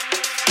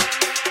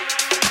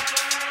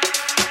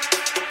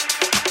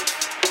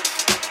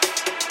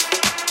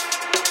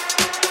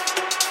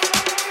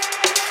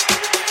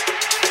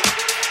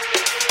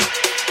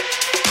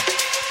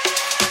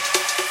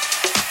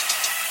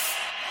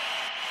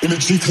in a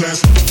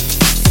G-Class.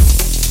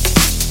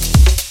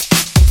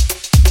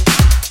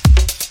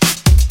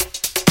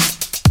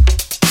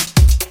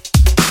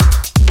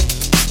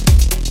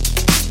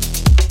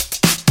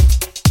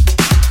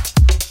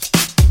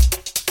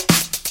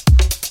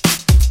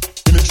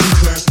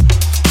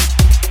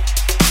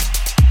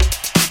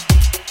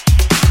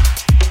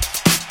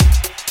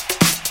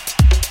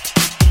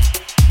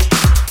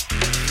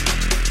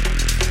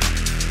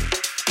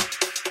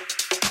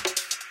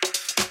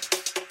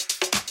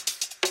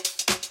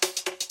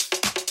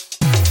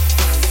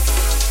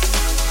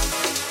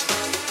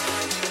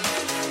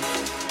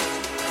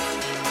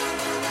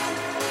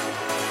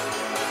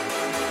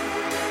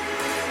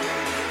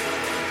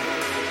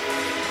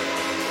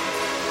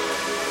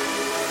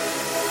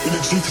 In a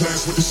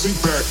G-Class with the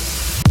seat back.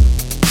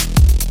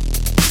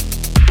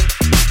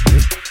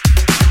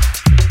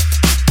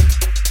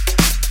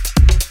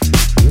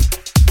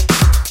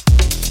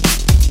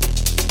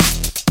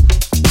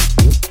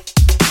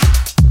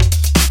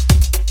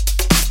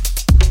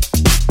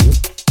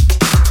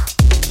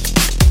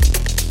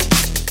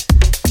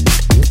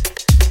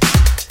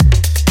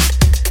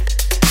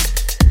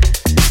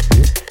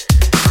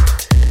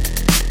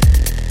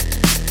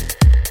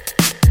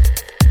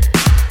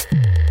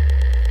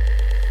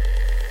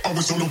 I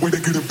was on the way to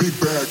get a big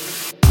bag.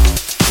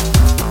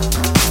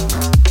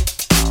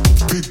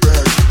 Big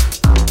bag.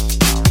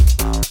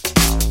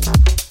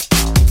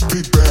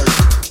 Big bag.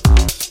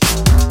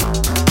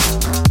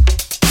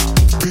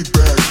 Big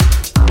bag.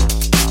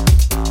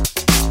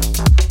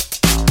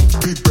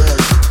 Big bag.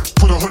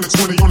 Put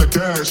 120 on the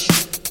dash.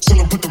 Tell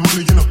them put the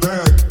money in a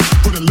bag.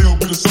 Put a little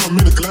bit of something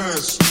in the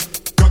glass.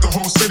 Got the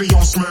whole city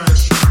on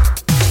smash.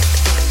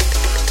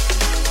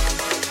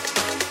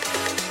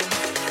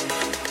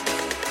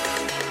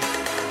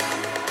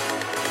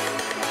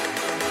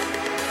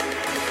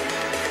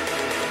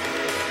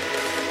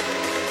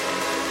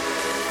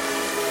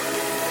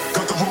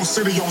 Got the whole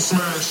city on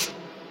smash.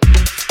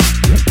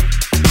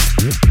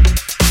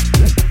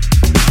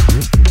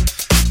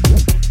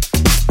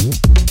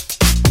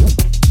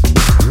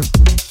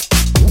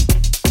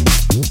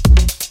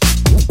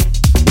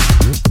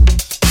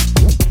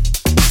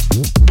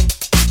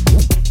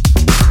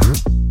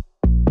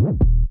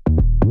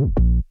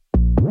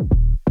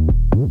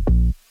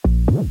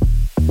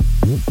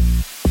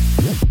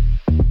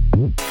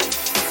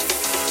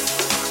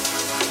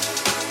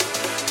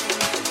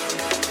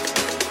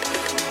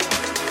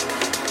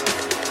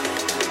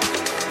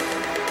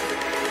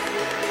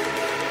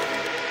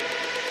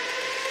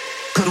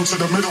 Pedal to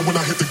the middle when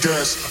I hit the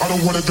gas. I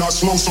don't wanna die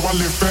slow, so I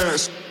live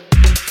fast.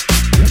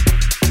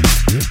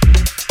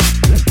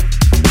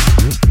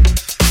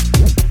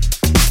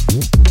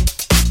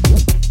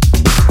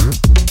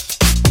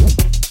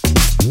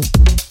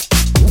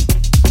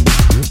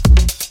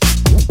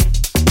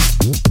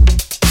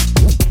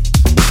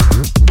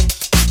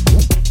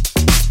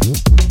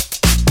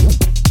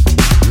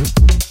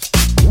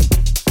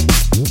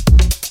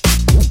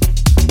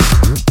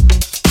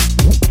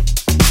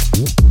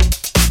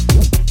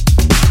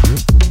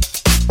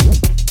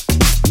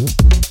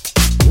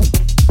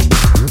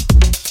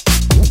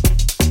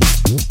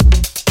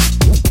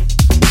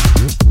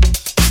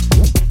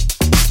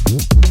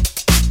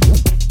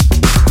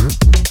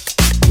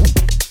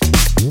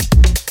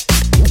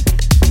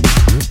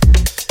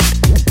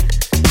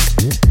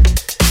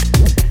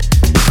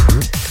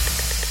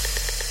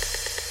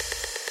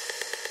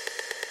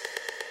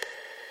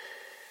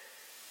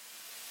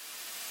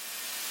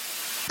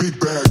 Big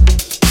bag.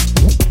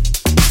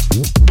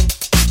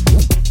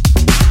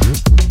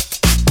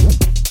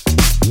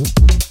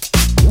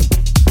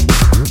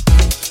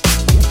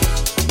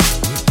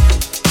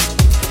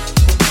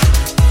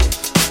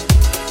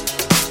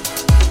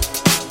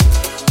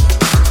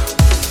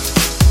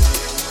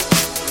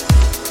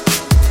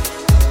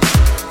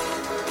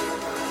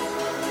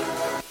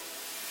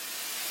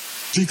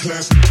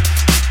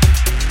 G-Class.